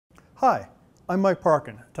Hi, I'm Mike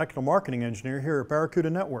Parkin, Technical Marketing Engineer here at Barracuda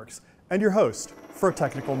Networks, and your host for A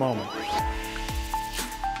Technical Moment.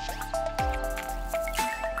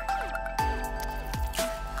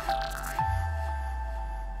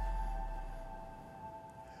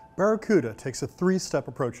 Barracuda takes a three-step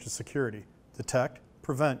approach to security: detect,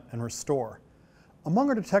 prevent, and restore. Among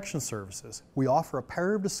our detection services, we offer a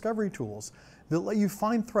pair of discovery tools that let you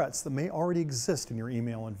find threats that may already exist in your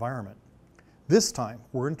email environment. This time,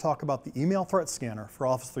 we're going to talk about the Email Threat Scanner for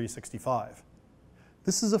Office 365.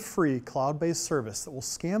 This is a free, cloud-based service that will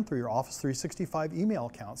scan through your Office 365 email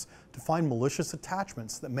accounts to find malicious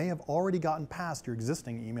attachments that may have already gotten past your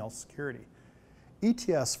existing email security.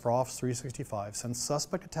 ETS for Office 365 sends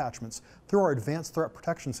suspect attachments through our Advanced Threat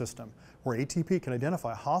Protection System, where ATP can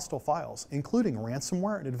identify hostile files, including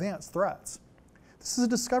ransomware and advanced threats. This is a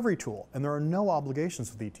discovery tool, and there are no obligations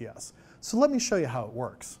with ETS, so let me show you how it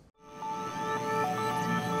works.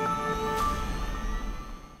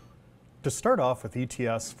 To start off with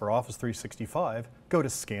ETS for Office 365, go to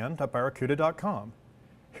scan.barracuda.com.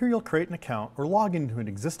 Here you'll create an account or log into an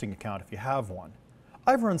existing account if you have one.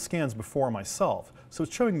 I've run scans before myself, so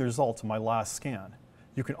it's showing the results of my last scan.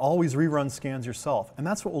 You can always rerun scans yourself, and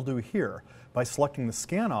that's what we'll do here by selecting the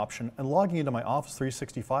scan option and logging into my Office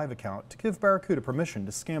 365 account to give Barracuda permission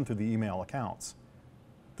to scan through the email accounts.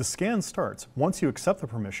 The scan starts once you accept the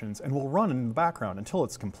permissions and will run in the background until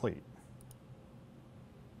it's complete.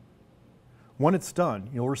 When it's done,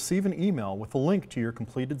 you'll receive an email with a link to your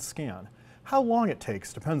completed scan. How long it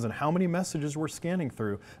takes depends on how many messages we're scanning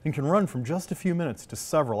through and can run from just a few minutes to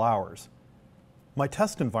several hours. My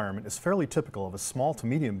test environment is fairly typical of a small to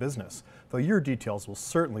medium business, though your details will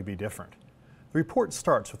certainly be different. The report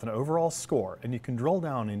starts with an overall score, and you can drill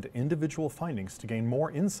down into individual findings to gain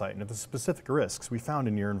more insight into the specific risks we found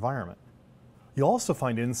in your environment. You'll also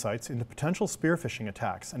find insights into potential spear phishing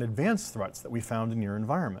attacks and advanced threats that we found in your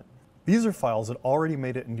environment. These are files that already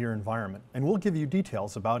made it into your environment, and we'll give you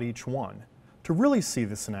details about each one. To really see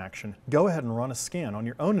this in action, go ahead and run a scan on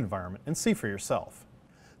your own environment and see for yourself.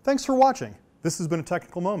 Thanks for watching. This has been A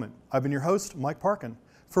Technical Moment. I've been your host, Mike Parkin.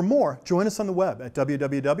 For more, join us on the web at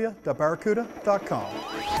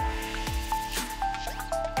www.barracuda.com.